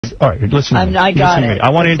All right, listen to me. I got it. I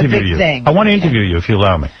want to It's a interview big you. thing. I want to interview you if you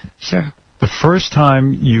allow me. Sure. One of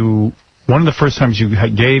the first times you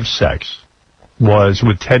gave sex was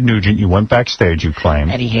with Ted Nugent. You went backstage, you claim.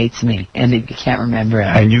 And he hates me, and he can't remember it.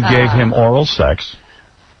 And you gave him oral sex.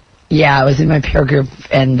 Yeah, I was in my peer group,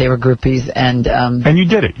 and they were groupies, and... And you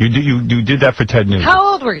did it. You did that for Ted Nugent.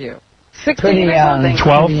 How old were you? 16 or something?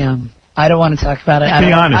 12? Pretty young. I don't want to talk about it.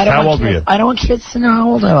 Be honest, how old were you? I don't want kids to know how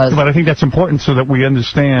old I was. But I think that's important so that we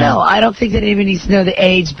understand. No, I don't think that anybody needs to know the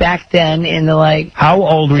age back then in the, how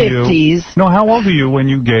old were 50s. No, how old were you when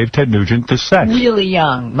you gave Ted Nugent the sex? Really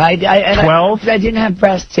young. 12? I didn't have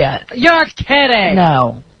breasts yet. You're kidding.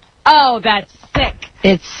 No. Oh, that's sick.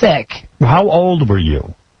 It's sick. How old were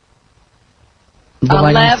you? The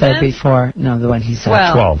one he said before. No, the one he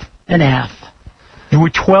said. 12 and a half. You were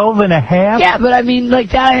 12 and a half? Yeah, but I mean,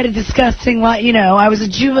 like that, I had a disgusting, I was in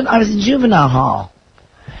juvenile hall.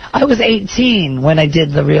 I was 18 when I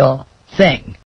did the real thing.